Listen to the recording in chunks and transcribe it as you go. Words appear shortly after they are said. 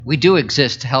We do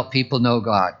exist to help people know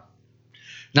God.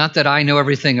 Not that I know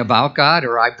everything about God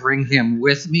or I bring him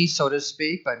with me, so to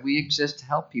speak, but we exist to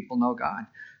help people know God.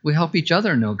 We help each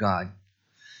other know God.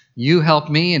 You help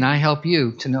me and I help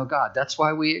you to know God. That's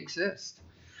why we exist.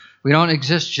 We don't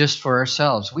exist just for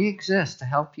ourselves. We exist to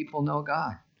help people know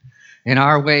God in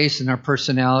our ways, in our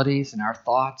personalities, in our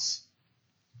thoughts.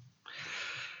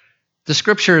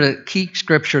 The key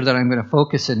scripture that I'm going to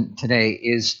focus in today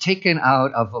is taken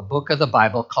out of a book of the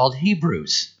Bible called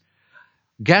Hebrews.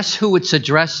 Guess who it's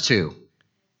addressed to?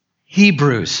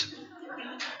 Hebrews.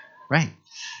 Right.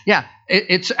 Yeah,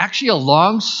 it's actually a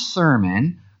long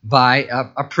sermon by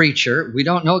a preacher. We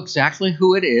don't know exactly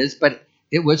who it is, but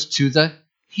it was to the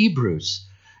Hebrews.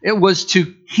 It was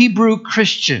to Hebrew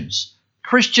Christians,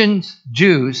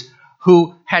 Jews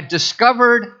who had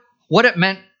discovered what it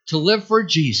meant to live for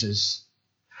Jesus,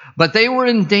 but they were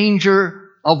in danger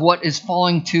of what is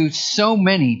falling to so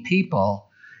many people,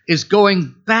 is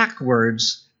going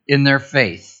backwards in their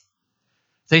faith.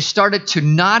 They started to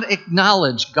not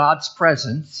acknowledge God's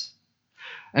presence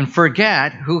and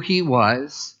forget who he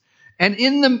was. And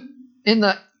in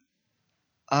the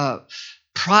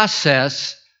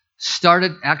process,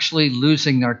 started actually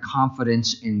losing their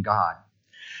confidence in God.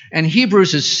 And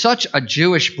Hebrews is such a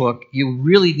Jewish book, you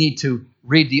really need to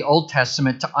read the Old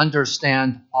Testament to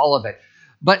understand all of it.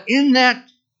 But in that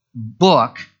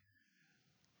book,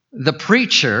 the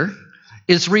preacher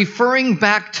is referring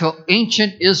back to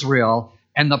ancient Israel,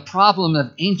 and the problem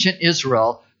of ancient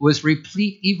Israel was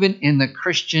replete even in the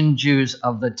Christian Jews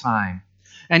of the time.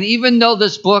 And even though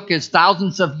this book is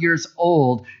thousands of years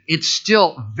old, it's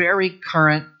still very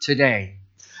current today.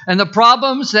 And the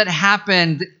problems that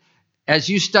happened as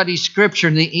you study Scripture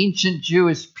in the ancient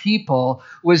Jewish people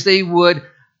was they would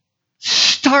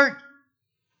start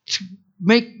to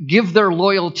give their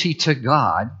loyalty to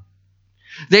God.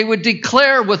 They would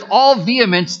declare with all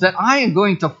vehemence that I am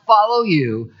going to follow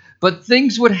you, but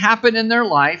things would happen in their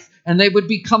life and they would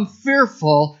become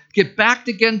fearful, get backed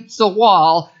against the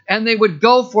wall, and they would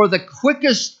go for the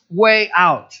quickest way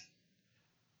out.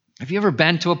 Have you ever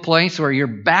been to a place where you're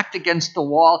backed against the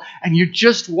wall and you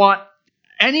just want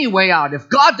any way out? If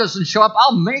God doesn't show up,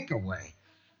 I'll make a way.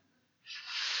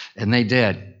 And they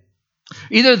did.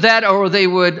 Either that or they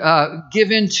would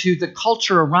give in to the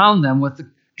culture around them with the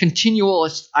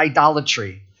continuous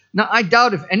idolatry. Now, I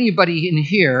doubt if anybody in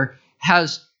here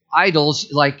has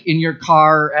idols like in your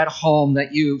car, at home,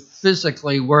 that you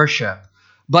physically worship.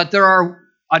 But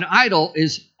an idol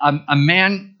is a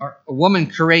man or a woman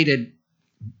created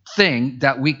thing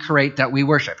that we create, that we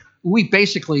worship.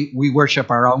 We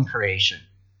worship our own creation.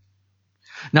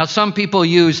 Now, some people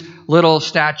use little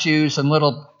statues and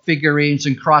little figurines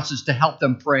and crosses to help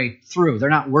them pray through. They're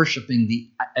not worshiping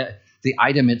the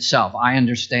item itself. I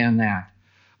understand that.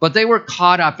 But they were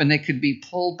caught up and they could be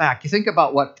pulled back. You think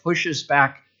about what pushes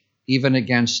back even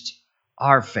against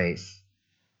our faith.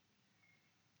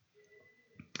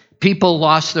 People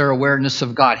lost their awareness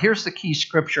of God. Here's the key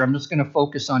scripture. I'm just going to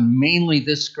focus on mainly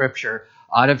this scripture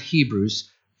out of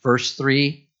Hebrews, verse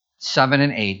 3, 7,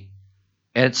 and 8.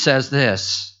 It says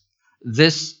this.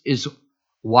 This is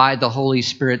why the Holy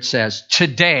Spirit says,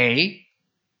 today,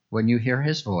 when you hear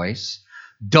his voice,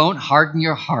 don't harden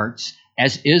your hearts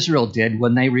as Israel did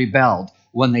when they rebelled,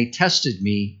 when they tested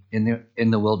me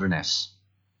in the wilderness.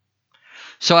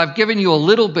 So I've given you a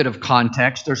little bit of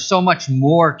context. There's so much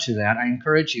more to that. I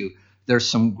encourage you. There's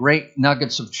some great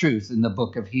nuggets of truth in the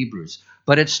book of Hebrews.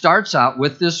 But it starts out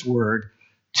with this word,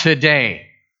 today.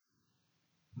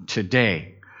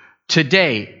 Today.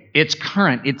 Today, it's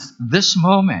current. It's this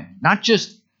moment. Not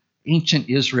just ancient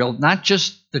Israel, not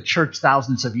just the church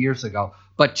thousands of years ago,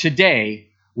 but today,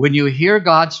 when you hear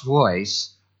God's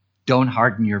voice, don't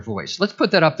harden your voice. Let's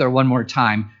put that up there one more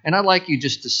time. And I'd like you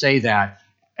just to say that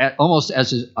almost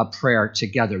as a prayer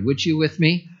together. Would you with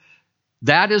me?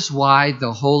 That is why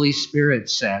the Holy Spirit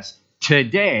says,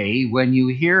 today, when you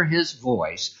hear his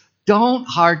voice, don't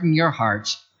harden your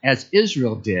hearts as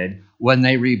Israel did when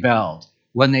they rebelled,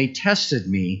 when they tested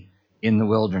me in the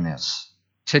wilderness.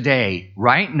 Today,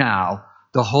 right now,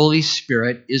 the Holy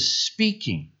Spirit is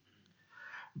speaking.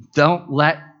 Don't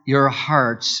let your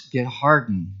hearts get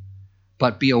hardened,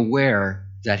 but be aware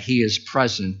that he is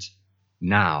present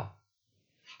now.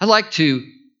 I'd like to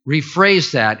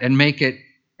rephrase that and make it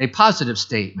a positive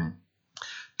statement.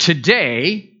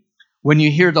 Today, when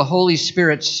you hear the Holy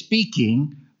Spirit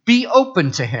speaking, be open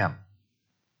to him.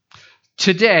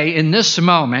 Today, in this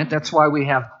moment, that's why we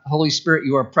have Holy Spirit,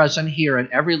 you are present here in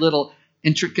every little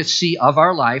intricacy of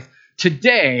our life.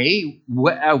 Today,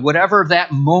 whatever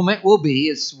that moment will be,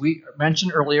 as we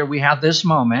mentioned earlier, we have this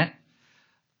moment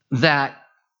that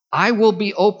I will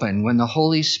be open when the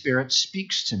Holy Spirit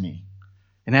speaks to me.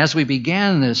 And as we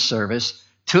began this service,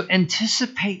 to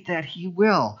anticipate that he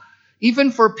will.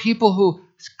 Even for people who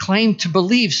claim to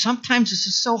believe, sometimes this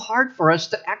is so hard for us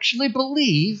to actually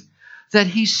believe that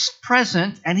he's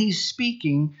present and he's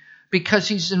speaking because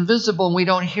he's invisible and we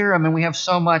don't hear him and we have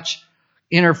so much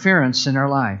interference in our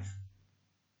life.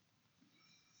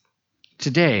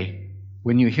 Today,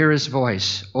 when you hear his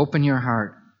voice, open your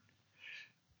heart.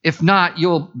 If not,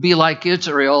 you'll be like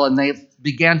Israel and they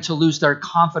began to lose their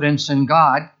confidence in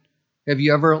God. Have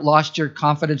you ever lost your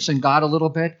confidence in God a little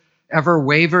bit? Ever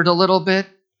wavered a little bit?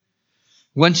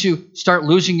 Once you start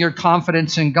losing your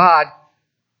confidence in God,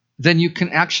 then you can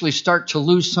actually start to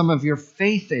lose some of your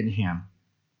faith in him.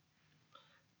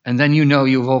 And then you know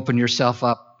you've opened yourself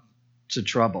up to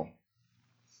trouble.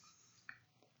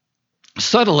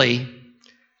 Subtly,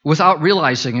 without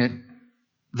realizing it,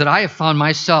 that I have found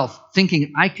myself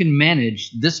thinking I can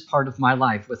manage this part of my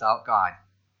life without God.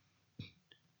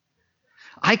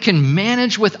 I can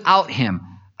manage without him.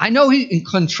 I know he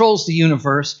controls the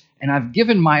universe, and I've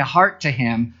given my heart to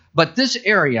him, but this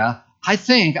area, I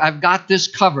think I've got this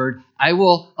covered. I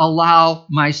will allow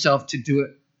myself to do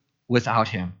it without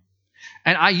him.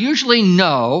 And I usually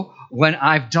know when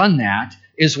I've done that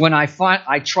is when I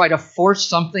try to force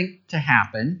something to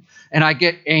happen, and I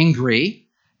get angry,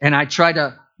 and I try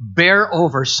to bear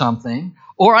over something,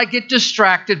 or I get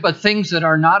distracted by things that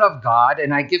are not of God,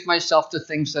 and I give myself to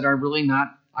things that are really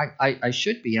not, I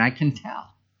should be, and I can tell.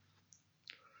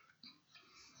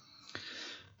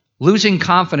 Losing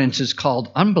confidence is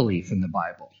called unbelief in the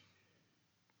Bible.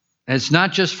 And it's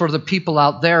not just for the people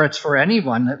out there, it's for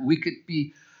anyone that we could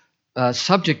be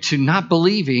subject to not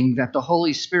believing that the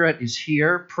Holy Spirit is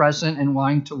here, present, and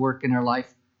wanting to work in our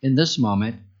life in this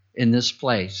moment, in this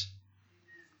place.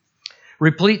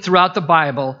 Replete throughout the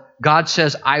Bible, God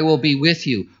says, I will be with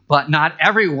you. But not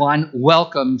everyone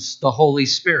welcomes the Holy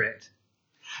Spirit.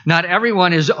 Not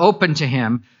everyone is open to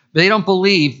him. They don't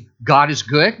believe God is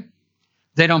good.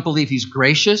 They don't believe he's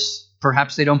gracious.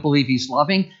 Perhaps they don't believe he's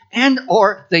loving.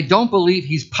 Or they don't believe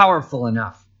he's powerful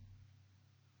enough.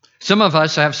 Some of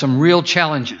us have some real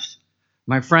challenges.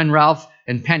 My friend Ralph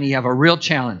and Penny have a real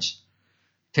challenge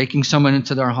taking someone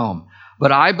into their home.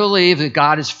 But I believe that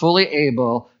God is fully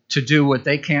able to do what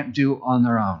they can't do on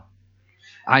their own.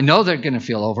 I know they're going to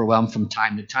feel overwhelmed from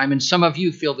time to time, and some of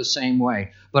you feel the same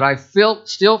way. But I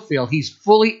still feel he's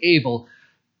fully able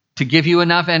to give you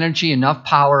enough energy, enough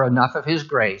power, enough of his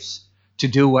grace to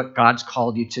do what God's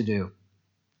called you to do.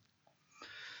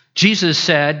 Jesus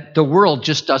said the world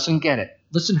just doesn't get it.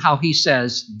 Listen how he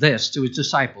says this to his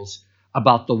disciples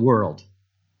about the world.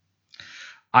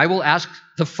 I will ask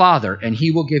the Father, and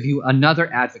he will give you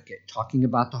another advocate, talking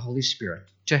about the Holy Spirit,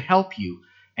 to help you,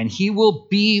 and he will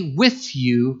be with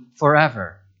you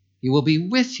forever. He will be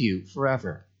with you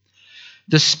forever.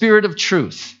 The Spirit of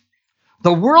truth.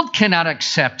 The world cannot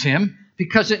accept him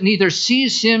because it neither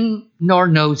sees him nor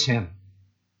knows him.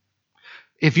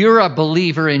 If you're a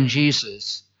believer in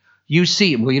Jesus, you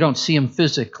see him. Well, you don't see him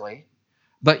physically,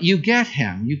 but you get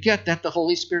him. You get that the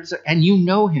Holy Spirit is there, and you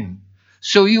know him.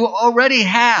 So you already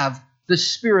have the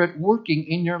Spirit working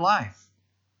in your life.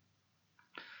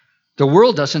 The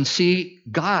world doesn't see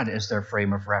God as their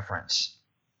frame of reference.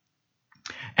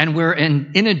 And we're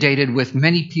inundated with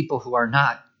many people who are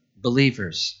not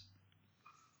believers.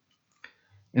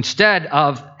 Instead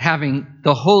of having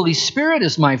the Holy Spirit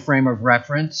as my frame of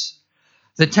reference,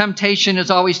 the temptation is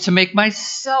always to make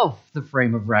myself the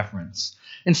frame of reference.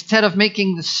 Instead of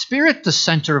making the Spirit the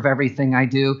center of everything I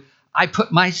do, I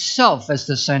put myself as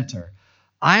the center.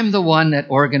 I'm the one that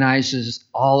organizes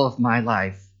all of my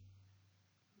life.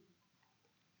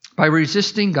 By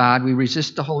resisting God, we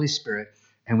resist the Holy Spirit,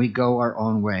 and we go our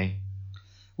own way.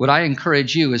 What I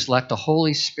encourage you is let the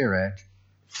Holy Spirit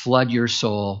flood your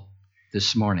soul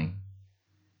this morning.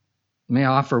 May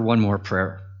I offer one more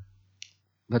prayer?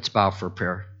 Let's bow for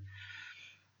prayer.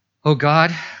 Oh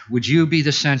God, would you be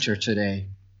the center today?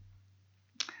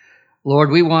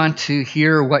 Lord, we want to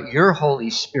hear what your Holy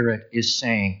Spirit is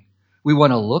saying. We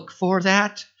want to look for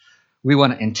that. We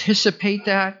want to anticipate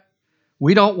that.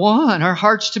 We don't want our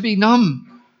hearts to be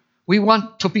numb. We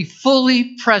want to be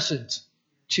fully present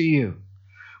to you.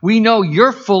 We know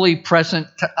you're fully present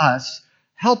to us.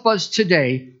 Help us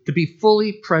today to be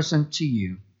fully present to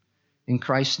you. In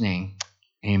Christ's name,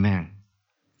 amen.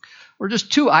 Or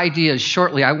just two ideas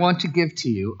shortly I want to give to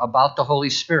you about the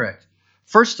Holy Spirit.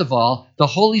 First of all, the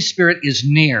Holy Spirit is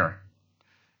near,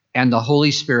 and the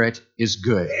Holy Spirit is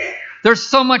good. There's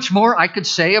so much more I could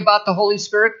say about the Holy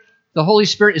Spirit. The Holy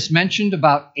Spirit is mentioned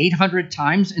about 800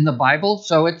 times in the Bible,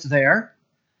 so it's there.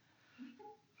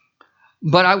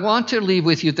 But I want to leave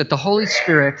with you that the Holy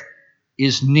Spirit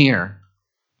is near.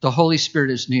 The Holy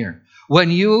Spirit is near. When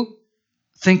you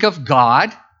think of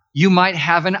God, you might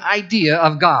have an idea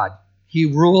of God. He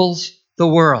rules the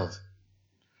world.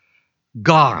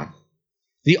 God,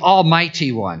 the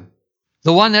Almighty One,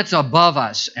 the one that's above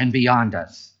us and beyond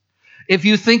us. If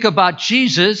you think about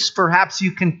Jesus, perhaps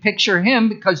you can picture him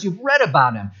because you've read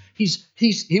about him.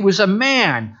 He was a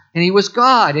man, and he was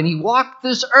God, and he walked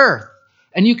this earth.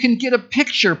 And you can get a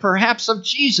picture, perhaps, of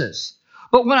Jesus.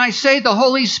 But when I say the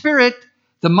Holy Spirit,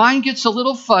 the mind gets a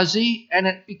little fuzzy, and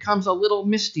it becomes a little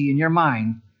misty in your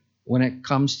mind when it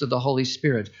comes to the Holy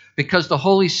Spirit, because the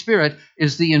Holy Spirit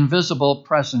is the invisible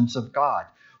presence of God.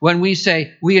 When we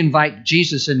say we invite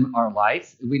Jesus in our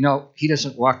life, we know he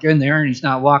doesn't walk in there and he's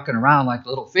not walking around like a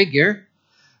little figure.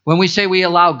 When we say we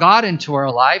allow God into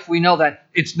our life, we know that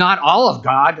it's not all of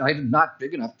God. I'm not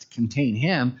big enough to contain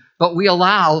him, but we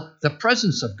allow the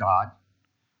presence of God,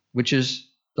 which is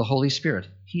the Holy Spirit.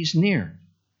 He's near.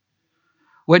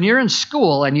 When you're in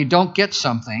school and you don't get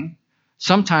something,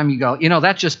 sometimes you go,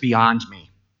 that's just beyond me.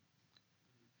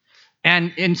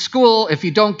 And in school, if you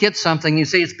don't get something, you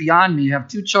say it's beyond me, you have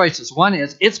two choices. One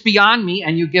is, it's beyond me,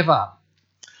 and you give up.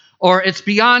 Or it's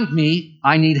beyond me,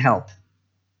 I need help.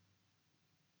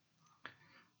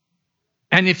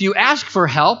 And if you ask for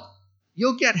help,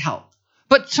 you'll get help.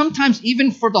 But sometimes,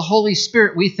 even for the Holy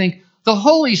Spirit, we think, the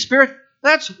Holy Spirit,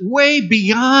 that's way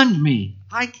beyond me.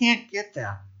 I can't get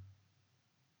that.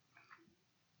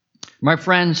 My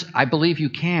friends, I believe you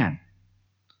can.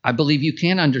 I believe you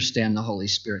can understand the Holy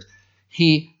Spirit.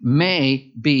 He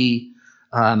may be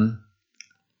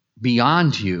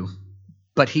beyond you,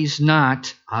 but he's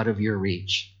not out of your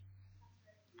reach.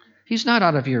 He's not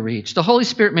out of your reach. The Holy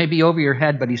Spirit may be over your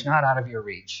head, but he's not out of your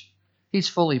reach. He's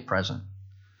fully present.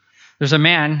 There's a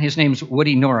man, his name's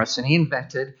Woody Norris, and he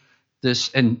invented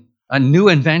a new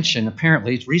invention,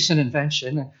 apparently. It's a recent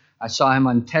invention. I saw him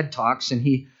on TED Talks, and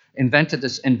he invented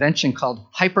this invention called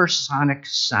hypersonic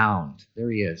sound.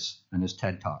 There he is on his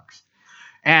TED Talks.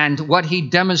 And what he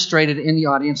demonstrated in the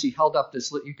audience, he held up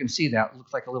this, you can see that, it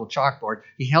looks like a little chalkboard.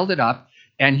 He held it up,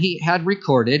 and he had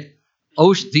recorded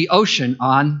the ocean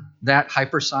on that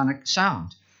hypersonic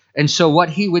sound. And so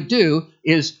what he would do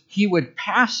is he would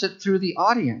pass it through the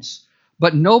audience,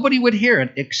 but nobody would hear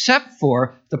it except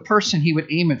for the person he would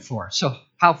aim it for. So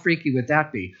how freaky would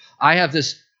that be? I have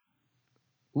this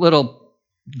little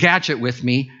gadget with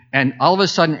me, and all of a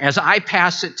sudden, as I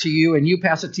pass it to you and you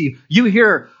pass it to you, you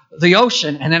hear the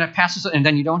ocean, and then it passes, and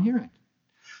then you don't hear it.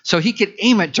 So he could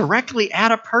aim it directly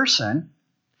at a person,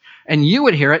 and you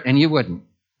would hear it, and you wouldn't.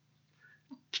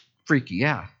 Freaky,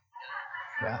 yeah.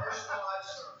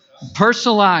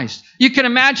 Personalized. You can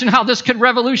imagine how this could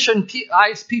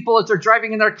revolutionize people as they're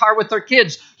driving in their car with their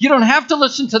kids. You don't have to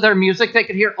listen to their music. They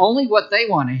could hear only what they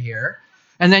want to hear.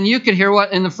 And then you could hear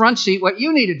what in the front seat, what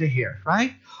you needed to hear,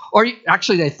 right? Or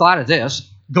actually, they thought of this.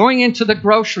 Going into the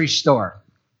grocery store.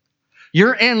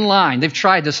 You're in line. They've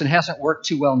tried this and it hasn't worked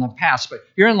too well in the past, but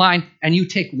you're in line and you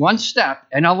take one step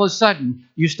and all of a sudden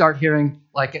you start hearing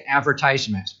like an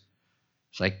advertisement.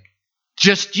 It's like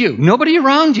just you, nobody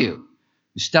around you.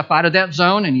 You step out of that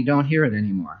zone and you don't hear it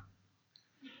anymore.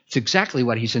 It's exactly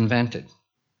what he's invented.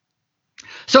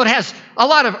 So it has a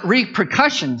lot of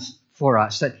repercussions for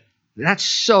us that's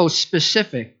so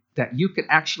specific that you could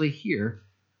actually hear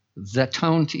the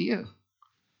tone to you.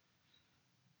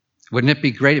 Wouldn't it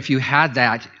be great if you had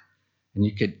that and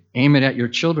you could aim it at your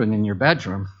children in your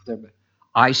bedroom?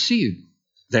 I see you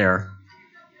there.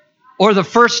 Or the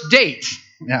first date.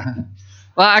 Yeah.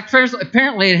 Well,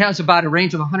 apparently it has about a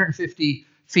range of 150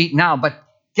 feet now, but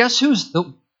guess who's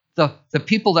the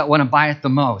people that want to buy it the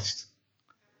most?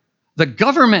 The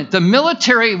government, the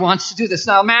military wants to do this.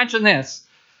 Now imagine this.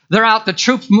 They're out, the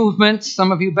troop movement.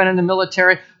 Some of you have been in the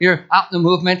military. You're out in the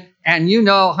movement, and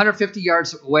 150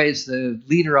 yards away is the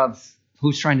leader of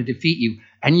who's trying to defeat you.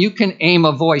 And you can aim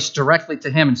a voice directly to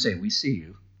him and say, we see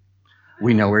you.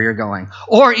 We know where you're going.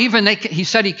 Or even he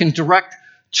said he can direct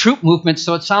troop movements,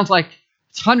 so it sounds like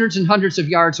it's hundreds and hundreds of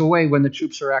yards away when the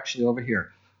troops are actually over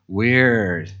here.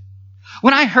 Weird.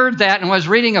 When I heard that and was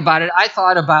reading about it, I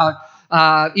thought about,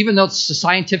 even though it's a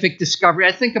scientific discovery,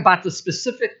 I think about the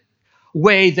specific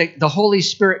way that the Holy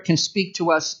Spirit can speak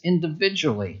to us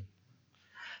individually.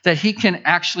 That he can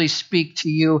actually speak to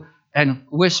you and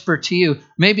whisper to you.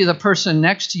 Maybe the person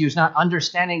next to you is not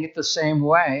understanding it the same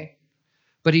way,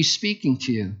 but he's speaking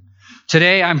to you.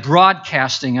 Today I'm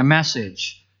broadcasting a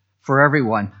message for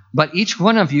everyone, but each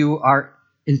one of you are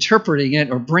interpreting it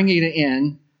or bringing it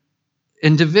in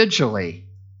individually.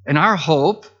 And our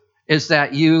hope is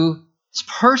that you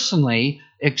personally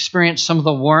experience some of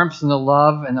the warmth and the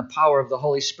love and the power of the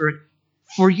Holy Spirit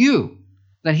for you,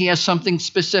 that he has something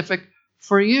specific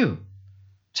for you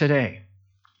today.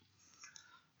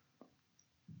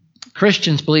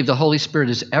 Christians believe the Holy Spirit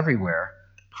is everywhere.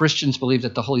 Christians believe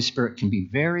that the Holy Spirit can be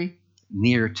very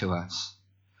near to us.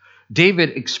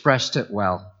 David expressed it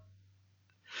well.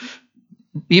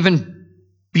 Even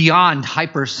beyond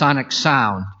hypersonic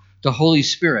sound, the Holy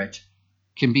Spirit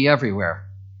can be everywhere.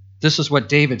 This is what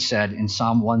David said in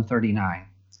Psalm 139.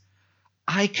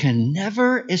 I can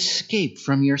never escape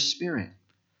from your spirit.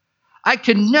 I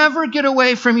can never get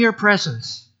away from your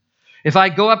presence. If I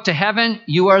go up to heaven,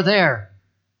 you are there.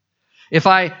 If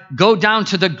I go down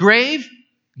to the grave,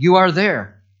 you are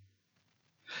there.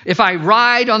 If I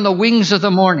ride on the wings of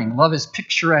the morning, love is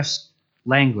picturesque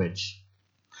language.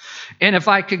 And if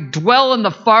I could dwell in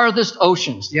the farthest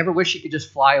oceans, do you ever wish you could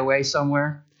just fly away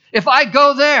somewhere? If I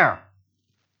go there,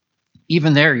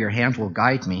 even there your hand will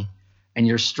guide me and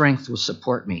your strength will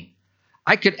support me.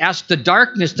 I could ask the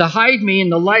darkness to hide me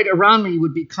and the light around me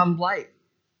would become light.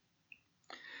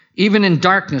 Even in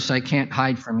darkness, I can't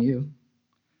hide from you.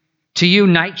 To you,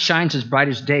 night shines as bright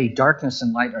as day. Darkness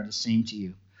and light are the same to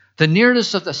you. The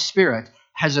nearness of the Spirit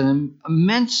has an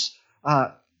immense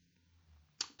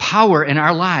power in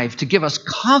our life to give us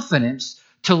confidence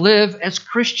to live as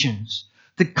Christians,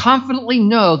 to confidently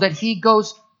know that he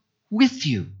goes with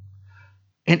you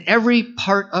in every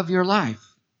part of your life.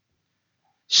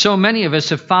 So many of us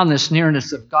have found this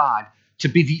nearness of God to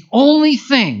be the only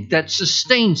thing that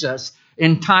sustains us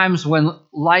in times when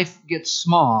life gets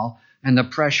small and the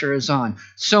pressure is on.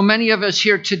 So many of us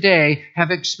here today have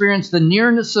experienced the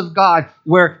nearness of God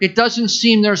where it doesn't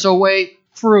seem there's a way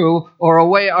through or a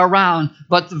way around,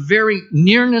 but the very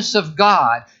nearness of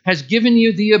God has given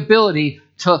you the ability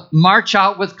to march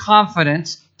out with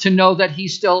confidence to know that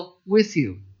he's still with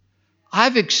you.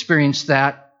 I've experienced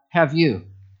that. Have you?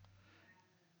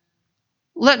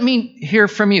 Let me hear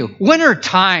from you. When are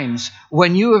times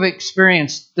when you have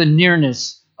experienced the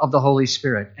nearness of the Holy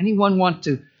Spirit? Anyone want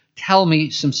to tell me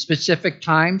some specific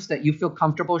times that you feel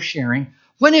comfortable sharing?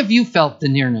 When have you felt the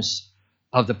nearness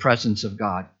of the presence of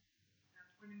God?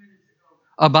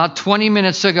 About 20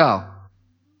 minutes ago.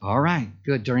 All right,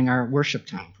 good. During our worship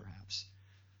time, perhaps.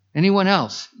 Anyone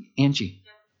else? Angie.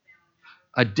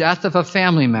 A death of a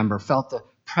family member felt the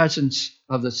presence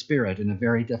of the Spirit in a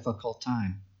very difficult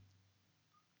time.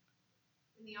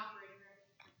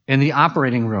 In the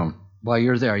operating room, while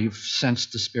you're there, you've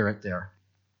sensed the Spirit there.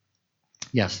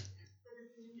 Yes.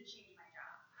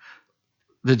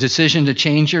 The decision to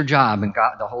change your job, and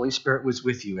God, the Holy Spirit was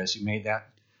with you as you made that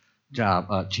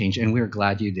job change, and we're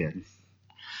glad you did.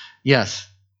 Yes.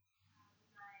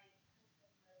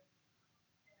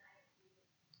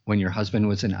 When your husband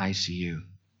was in ICU.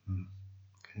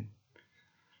 Okay.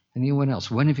 Anyone else?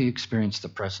 When have you experienced the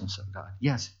presence of God?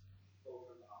 Yes.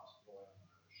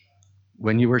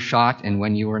 When you were shot and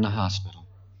when you were in the hospital.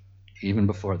 Even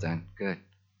before then. Good.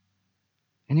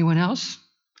 Anyone else?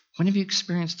 When have you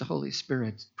experienced the Holy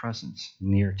Spirit's presence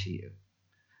near to you?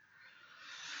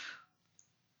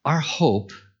 Our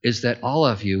hope is that all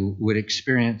of you would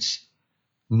experience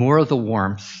more of the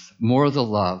warmth, more of the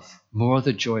love, more of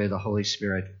the joy of the Holy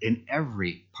Spirit in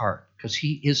every part, because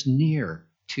he is near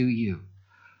to you.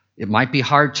 It might be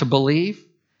hard to believe.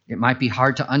 It might be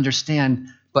hard to understand,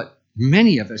 but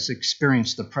many of us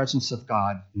experience the presence of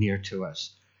God near to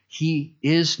us. He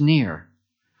is near.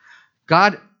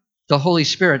 God, the Holy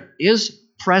Spirit, is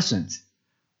present.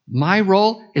 My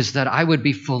role is that I would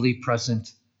be fully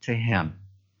present to him.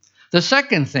 The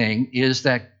second thing is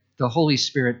that the Holy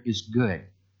Spirit is good.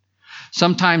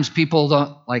 Sometimes people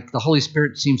don't, like, the Holy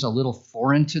Spirit seems a little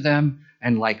foreign to them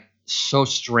and like so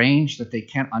strange that they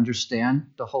can't understand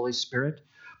the Holy Spirit.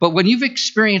 But when you've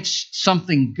experienced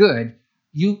something good,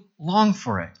 you long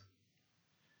for it.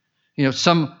 You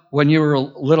know, when you were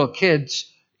little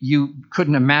kids, you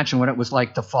couldn't imagine what it was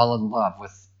like to fall in love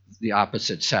with the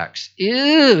opposite sex.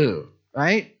 Ew,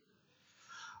 right?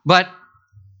 But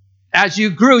as you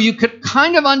grew, you could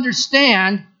kind of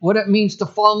understand what it means to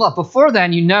fall in love. Before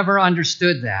then, you never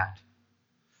understood that.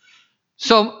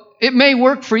 So it may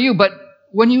work for you, but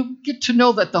when you get to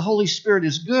know that the Holy Spirit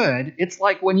is good, it's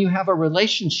like when you have a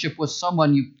relationship with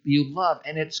someone you love,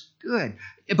 and it's good.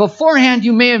 Beforehand,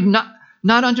 you may have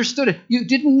not understood it. You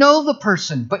didn't know the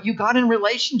person, but you got in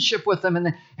relationship with them,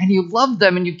 and you loved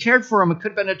them, and you cared for them. It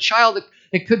could have been a child.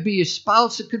 It could be a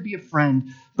spouse. It could be a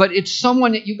friend. But it's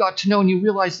someone that you got to know, and you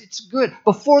realized it's good.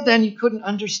 Before then, you couldn't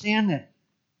understand it.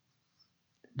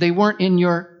 They weren't in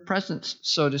your presence,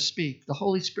 so to speak. The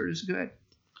Holy Spirit is good.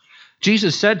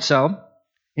 Jesus said so.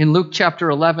 In Luke chapter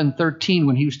 11:13,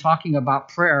 when he was talking about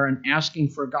prayer and asking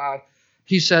for God,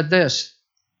 he said this: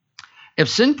 if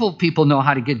sinful people know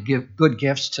how to give good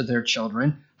gifts to their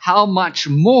children, how much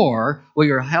more will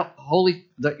your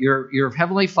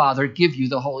heavenly Father give you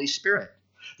the Holy Spirit?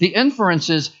 The inference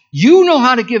is, you know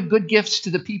how to give good gifts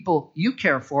to the people you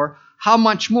care for. How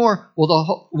much more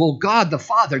will God the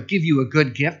Father give you a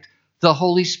good gift, the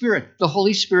Holy Spirit? The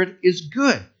Holy Spirit is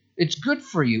good. It's good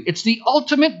for you. It's the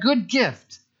ultimate good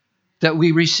gift that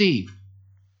we receive.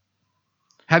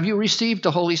 Have you received the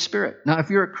Holy Spirit? Now,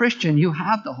 if you're a Christian, you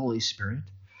have the Holy Spirit,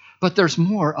 but there's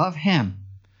more of him.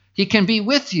 He can be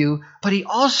with you, but he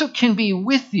also can be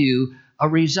with you, a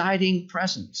residing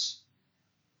presence.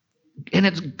 And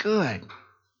it's good.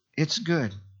 It's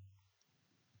good.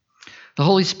 The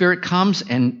Holy Spirit comes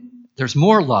and there's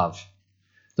more love.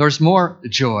 There's more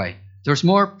joy. There's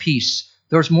more peace.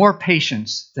 There's more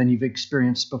patience than you've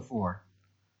experienced before.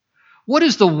 What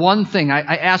is the one thing, I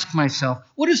ask myself,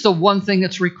 what is the one thing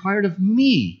that's required of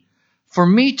me for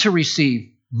me to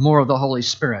receive more of the Holy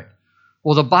Spirit?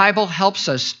 Well, the Bible helps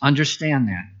us understand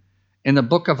that. In the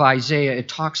book of Isaiah, it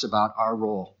talks about our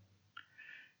role.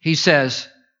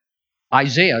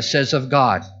 Isaiah says of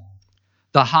God,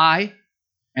 the high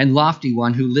and lofty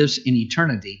one who lives in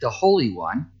eternity, the Holy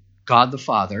One, God the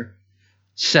Father,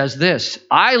 says this: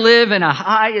 I live in a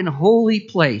high and holy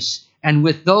place, and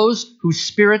with those whose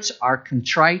spirits are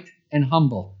contrite and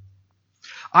humble.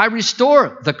 I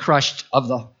restore the crushed of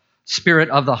the spirit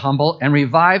of the humble and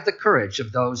revive the courage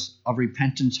of those of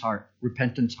repentance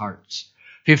hearts.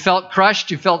 If you felt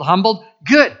crushed, you felt humbled,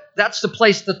 good. That's the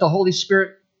place that the Holy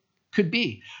Spirit could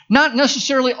be. Not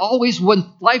necessarily always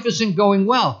when life isn't going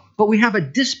well, but we have a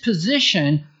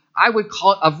disposition, I would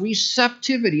call it, of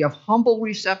receptivity, of humble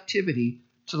receptivity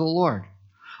to the Lord.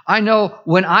 I know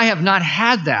when I have not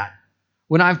had that,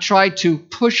 when I've tried to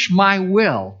push my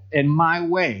will and my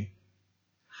way,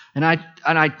 and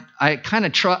I kind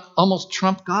of almost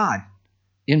trump God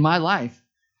in my life,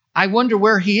 I wonder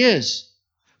where he is.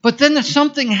 But then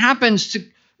something happens the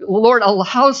Lord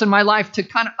allows in my life to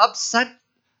kind of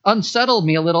unsettle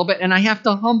me a little bit, and I have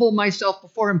to humble myself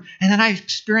before him, and then I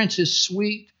experience his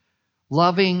sweet,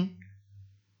 loving,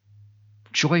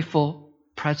 joyful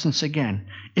presence again.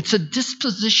 It's a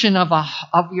disposition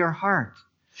of your heart.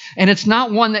 And it's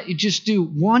not one that you just do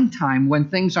one time when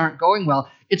things aren't going well.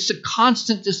 It's a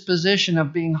constant disposition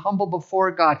of being humble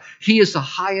before God. He is the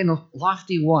high and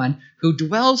lofty one who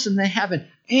dwells in the heaven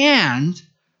and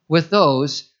with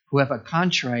those who have a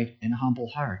contrite and humble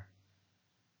heart.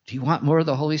 Do you want more of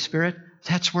the Holy Spirit?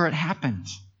 That's where it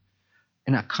happens,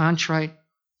 in a contrite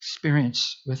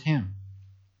experience with him.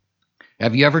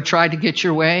 Have you ever tried to get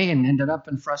your way and ended up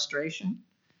in frustration?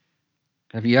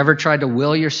 Have you ever tried to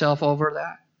will yourself over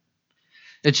that?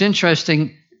 It's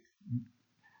interesting.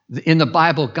 In the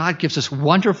Bible, God gives us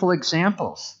wonderful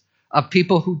examples of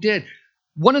people who did.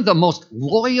 One of the most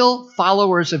loyal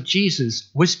followers of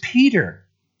Jesus was Peter.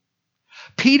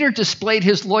 Peter displayed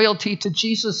his loyalty to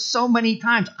Jesus so many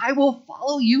times. I will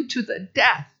follow you to the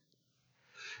death.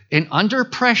 And under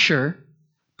pressure,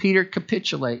 Peter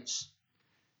capitulates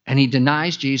and he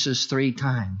denies Jesus 3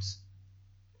 times.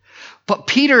 But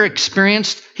Peter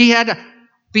he had to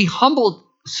be humbled,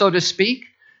 so to speak.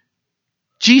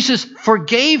 Jesus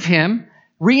forgave him,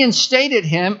 reinstated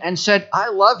him, and said, I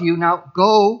love you, now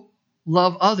go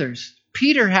love others.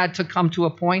 Peter had to come to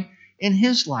a point in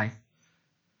his life.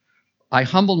 I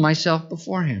humbled myself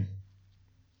before him.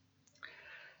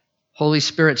 Holy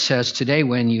Spirit says today,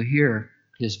 when you hear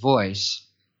his voice,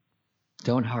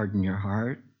 don't harden your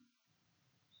heart.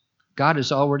 God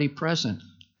is already present.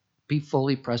 Be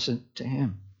fully present to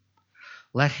him.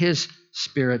 Let his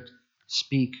Spirit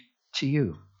speak to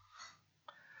you.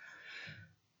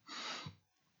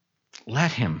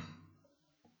 Let him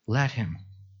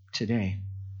today.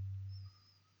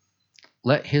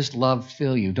 Let his love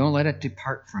fill you. Don't let it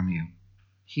depart from you.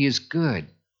 He is good.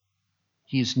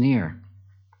 He is near.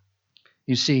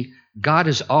 You see, God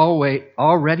is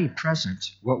already present.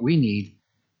 What we need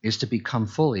is to become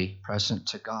fully present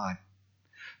to God.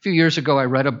 A few years ago, I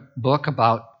read a book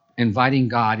about inviting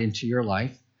God into your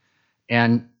life,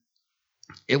 and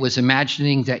it was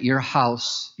imagining that your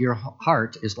house, your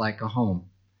heart, is like a home.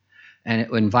 And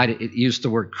it used the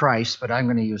word Christ, but I'm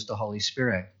going to use the Holy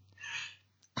Spirit.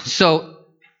 So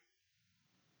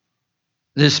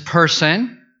this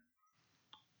person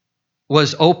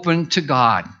was open to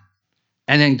God.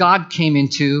 And then God came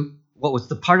into what was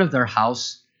the part of their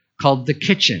house called the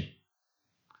kitchen.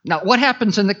 Now, what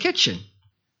happens in the kitchen?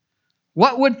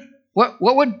 What would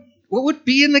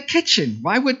be in the kitchen?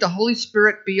 Why would the Holy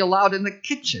Spirit be allowed in the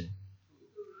kitchen?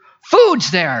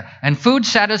 Food's there, and food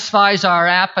satisfies our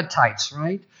appetites,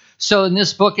 right? So in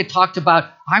this book, it talked about,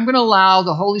 I'm going to allow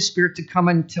the Holy Spirit to come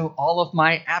into all of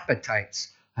my appetites.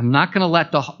 I'm not going to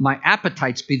let my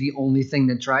appetites be the only thing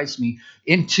that drives me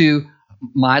into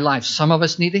my life. Some of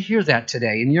us need to hear that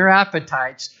today. In your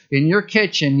appetites, in your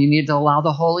kitchen, you need to allow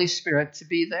the Holy Spirit to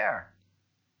be there.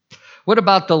 What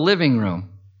about the living room?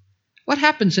 What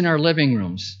happens in our living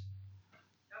rooms?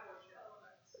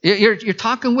 You're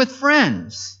talking with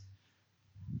friends.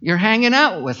 You're hanging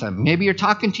out with them. Maybe you're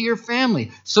talking to your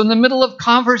family. So in the middle of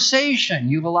conversation,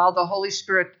 you've allowed the Holy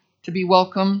Spirit to be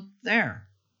welcome there.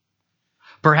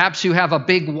 Perhaps you have a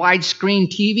big widescreen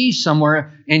TV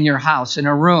somewhere in your house, in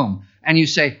a room, and you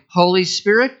say, Holy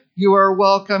Spirit, you are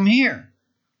welcome here.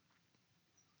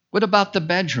 What about the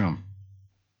bedroom?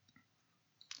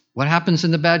 What happens in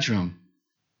the bedroom?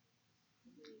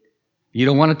 You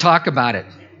don't want to talk about it.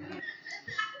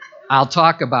 I'll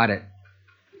talk about it.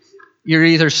 You're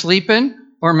either sleeping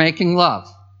or making love.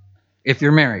 If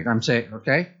you're married, I'm saying,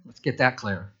 okay? Let's get that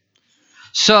clear.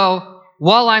 So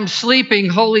while I'm sleeping,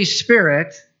 Holy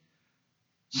Spirit,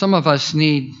 some of us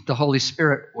need the Holy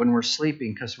Spirit when we're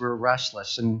sleeping because we're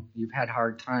restless and you've had a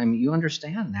hard time. You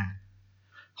understand that.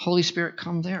 Holy Spirit,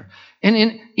 come there.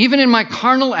 And even in my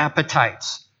carnal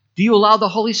appetites, do you allow the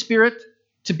Holy Spirit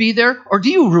to be there or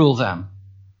do you rule them?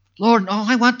 Lord, no,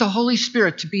 I want the Holy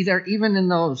Spirit to be there even in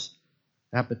those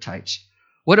appetites.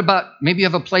 What about maybe you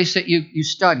have a place that you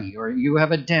study or you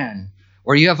have a den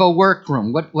or you have a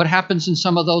workroom? What happens in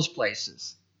some of those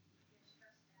places?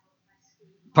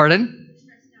 Pardon?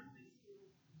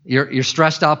 You're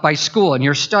stressed out by school and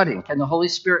you're studying. Can the Holy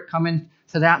Spirit come into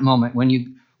that moment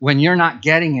when you're not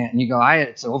getting it and you go,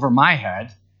 it's over my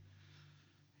head?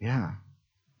 Yeah.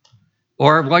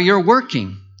 Or while you're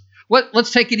working.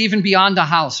 Let's take it even beyond the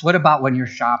house. What about when you're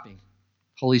shopping?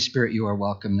 Holy Spirit, you are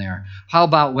welcome there. How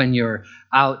about when you're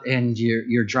out and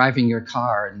you're driving your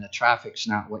car and the traffic's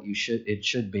not what it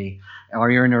should be,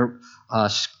 or you're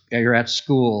at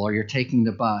school, or you're taking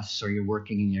the bus, or you're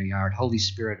working in your yard? Holy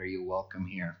Spirit, are you welcome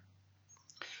here?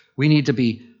 We need to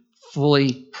be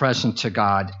fully present to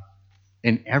God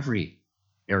in every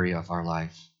area of our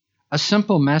life. A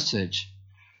simple message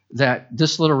that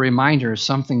this little reminder is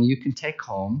something you can take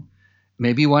home.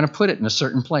 Maybe you want to put it in a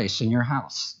certain place in your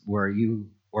house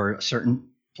or a certain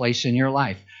place in your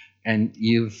life. And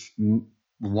you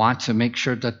want to make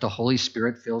sure that the Holy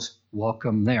Spirit feels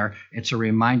welcome there. It's a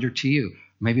reminder to you.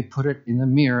 Maybe put it in the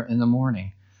mirror in the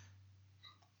morning.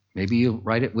 Maybe you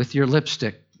write it with your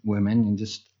lipstick, women, and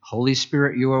just, Holy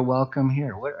Spirit, you are welcome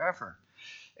here, wherever.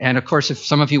 And of course, if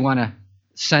some of you want to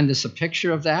send us a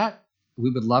picture of that,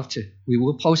 we would love to. We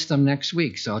will post them next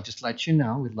week. So I'll just let you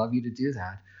know. We'd love you to do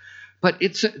that. But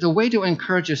it's the way to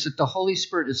encourage us that the Holy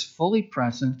Spirit is fully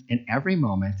present in every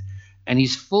moment, and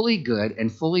he's fully good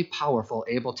and fully powerful,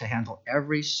 able to handle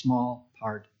every small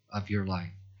part of your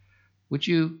life. Would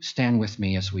you stand with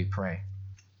me as we pray?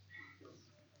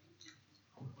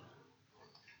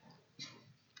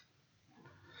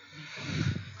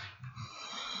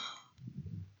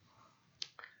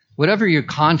 Whatever your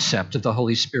concept of the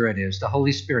Holy Spirit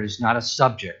is not a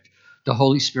subject. The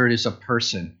Holy Spirit is a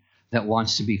person that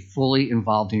wants to be fully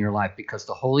involved in your life because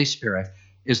the Holy Spirit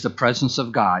is the presence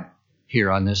of God here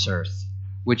on this earth.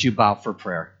 Would you bow for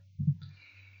prayer?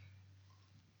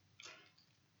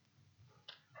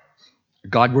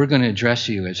 God, we're going to address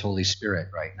you as Holy Spirit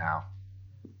right now.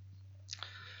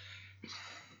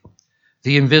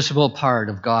 The invisible part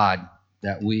of God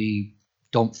that we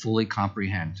don't fully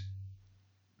comprehend.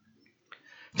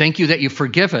 Thank you that you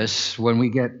forgive us when we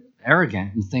get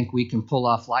arrogant and think we can pull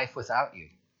off life without you.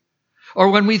 Or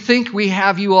when we think we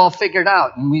have you all figured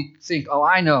out and we think,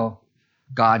 I know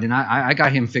God and I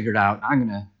got him figured out. I'm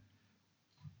going to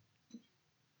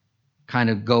kind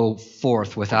of go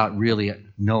forth without really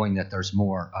knowing that there's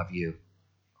more of you.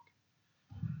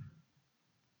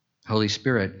 Holy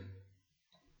Spirit,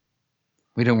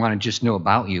 we don't want to just know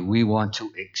about you. We want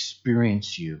to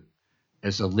experience you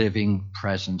as a living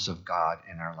presence of God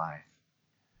in our life.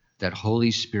 That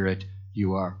Holy Spirit,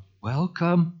 you are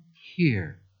welcome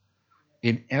here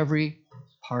in every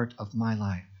part of my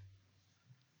life.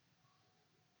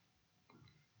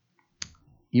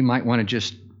 You might want to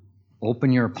just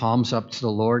open your palms up to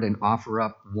the Lord and offer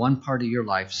up one part of your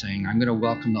life saying, I'm going to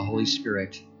welcome the Holy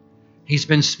Spirit. He's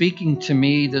been speaking to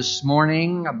me this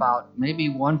morning about maybe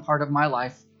one part of my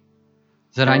life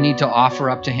that I need to offer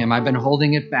up to him. I've been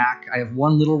holding it back. I have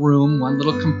one little room, one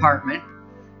little compartment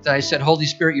that I said, Holy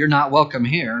Spirit, you're not welcome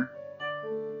here,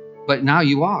 but now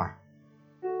you are.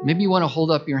 Maybe you want to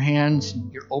hold up your hands,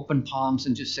 your open palms,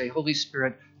 and just say, Holy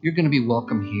Spirit, you're going to be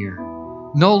welcome here.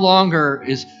 No longer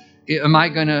Am I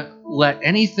going to let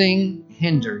anything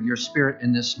hinder your Spirit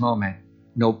in this moment?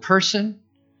 No person,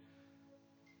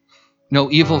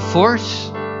 no evil force,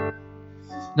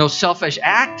 no selfish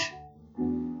act.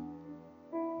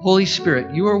 Holy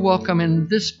Spirit, you are welcome in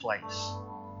this place.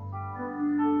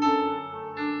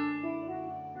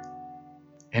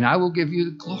 And I will give you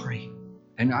the glory,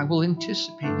 and I will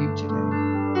anticipate you today.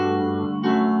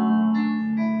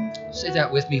 Say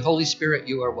that with me. Holy Spirit,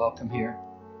 you are welcome here.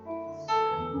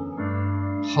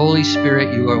 Holy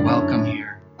Spirit, you are welcome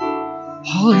here.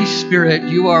 Holy Spirit,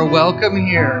 you are welcome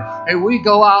here. And we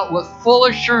go out with full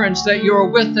assurance that you are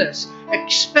with us,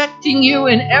 expecting you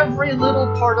in every little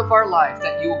part of our life,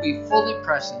 that you will be fully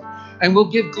present. And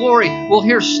we'll give glory. We'll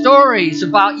hear stories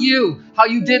about you, how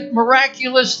you did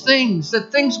miraculous things, the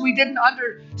things we didn't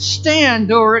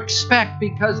understand or expect,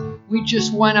 because we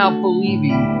just went out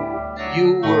believing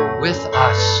you were with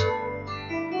us.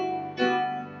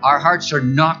 Our hearts are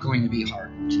not going to be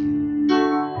hardened to you.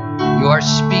 You are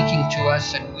speaking to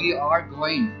us, and we are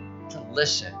going to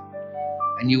listen.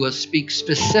 And you will speak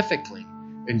specifically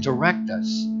and direct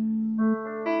us.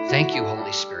 Thank you,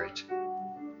 Holy Spirit.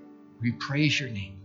 We praise your name.